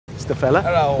the fella.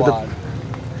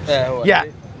 Hello, Yeah,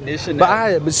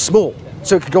 but it was small,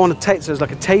 so it could go on a table. So it's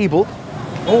like a table.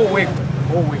 Oh wait.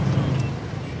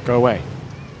 Go away.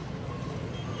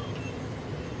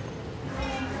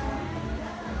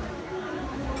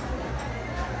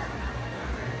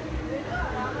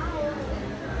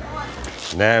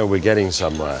 Now we're getting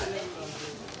somewhere.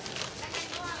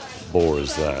 Bore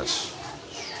is that?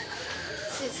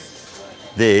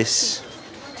 This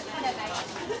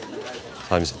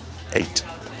times 8.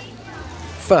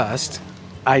 First,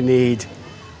 I need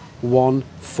one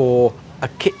for a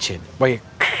kitchen where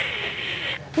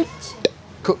you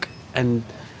cook and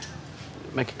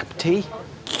make a cup of tea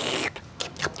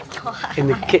in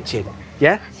the kitchen.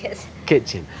 Yeah? Yes.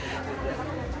 Kitchen.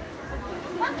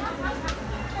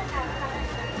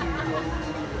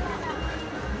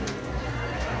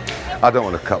 I don't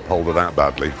want a cup holder that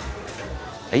badly.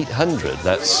 800,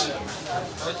 that's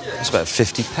about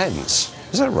 50 pence.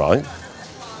 Is that right?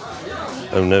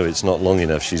 Oh no, it's not long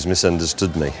enough. She's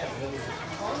misunderstood me.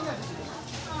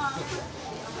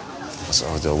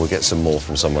 So we'll get some more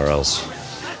from somewhere else.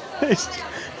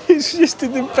 It's just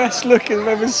the best look I've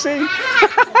ever seen.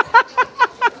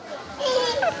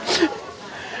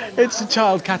 It's a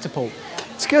child catapult.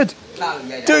 It's good.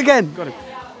 Do it again. Got it.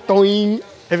 Doing.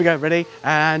 Here we go. Ready?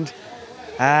 And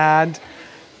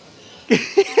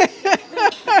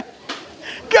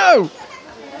go.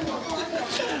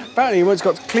 Apparently, he once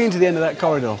got clean to the end of that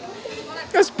corridor.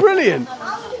 That's brilliant.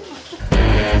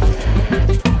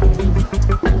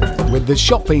 With the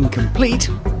shopping complete,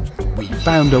 we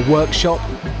found a workshop,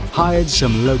 hired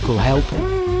some local help,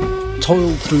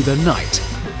 toiled through the night,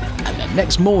 and the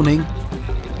next morning,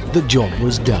 the job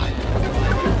was done.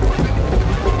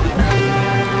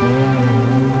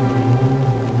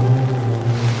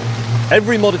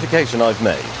 Every modification I've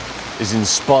made is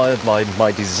inspired by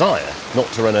my desire not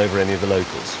to run over any of the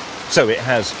locals. So it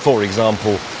has, for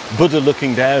example, Buddha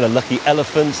looking down, a lucky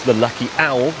elephant, the lucky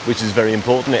owl, which is very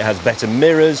important. It has better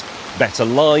mirrors, better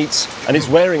lights, and it's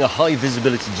wearing a high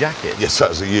visibility jacket. Yes,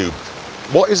 that's a you.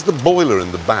 What is the boiler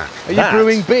in the back? Are you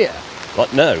brewing beer?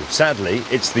 But no, sadly,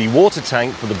 it's the water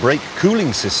tank for the brake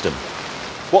cooling system.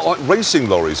 What, like racing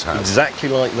lorries have? Exactly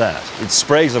like that. It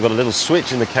sprays, I've got a little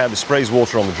switch in the cab, it sprays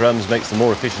water on the drums, makes them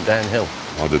more efficient downhill.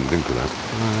 I didn't think of that.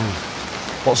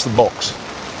 What's the box?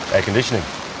 Air conditioning.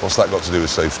 What's that got to do with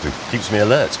safety? Keeps me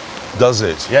alert. Does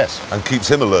it? Yes. And keeps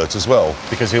him alert as well?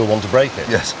 Because he'll want to break it.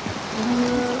 Yes.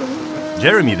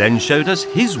 Jeremy then showed us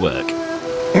his work.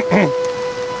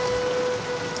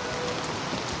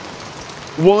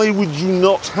 Why would you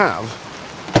not have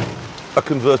a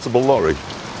convertible lorry?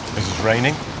 This is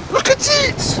raining. Look at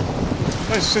it!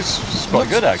 It's quite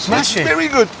good, actually. It's very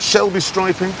good. Shelby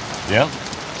striping. Yeah.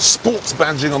 Sports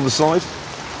badging on the side.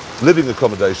 Living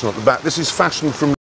accommodation at the back. This is fashion from